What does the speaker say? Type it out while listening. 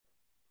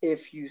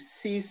if you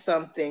see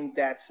something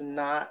that's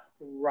not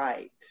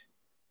right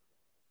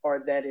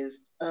or that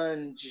is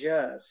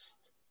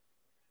unjust,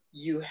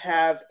 you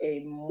have a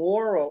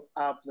moral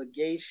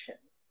obligation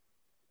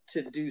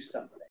to do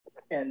something.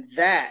 And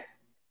that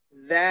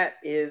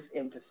is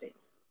empathy.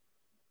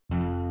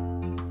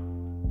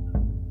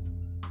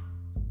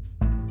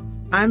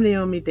 I'm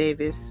Naomi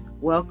Davis.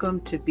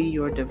 Welcome to Be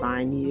Your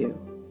Divine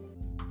You.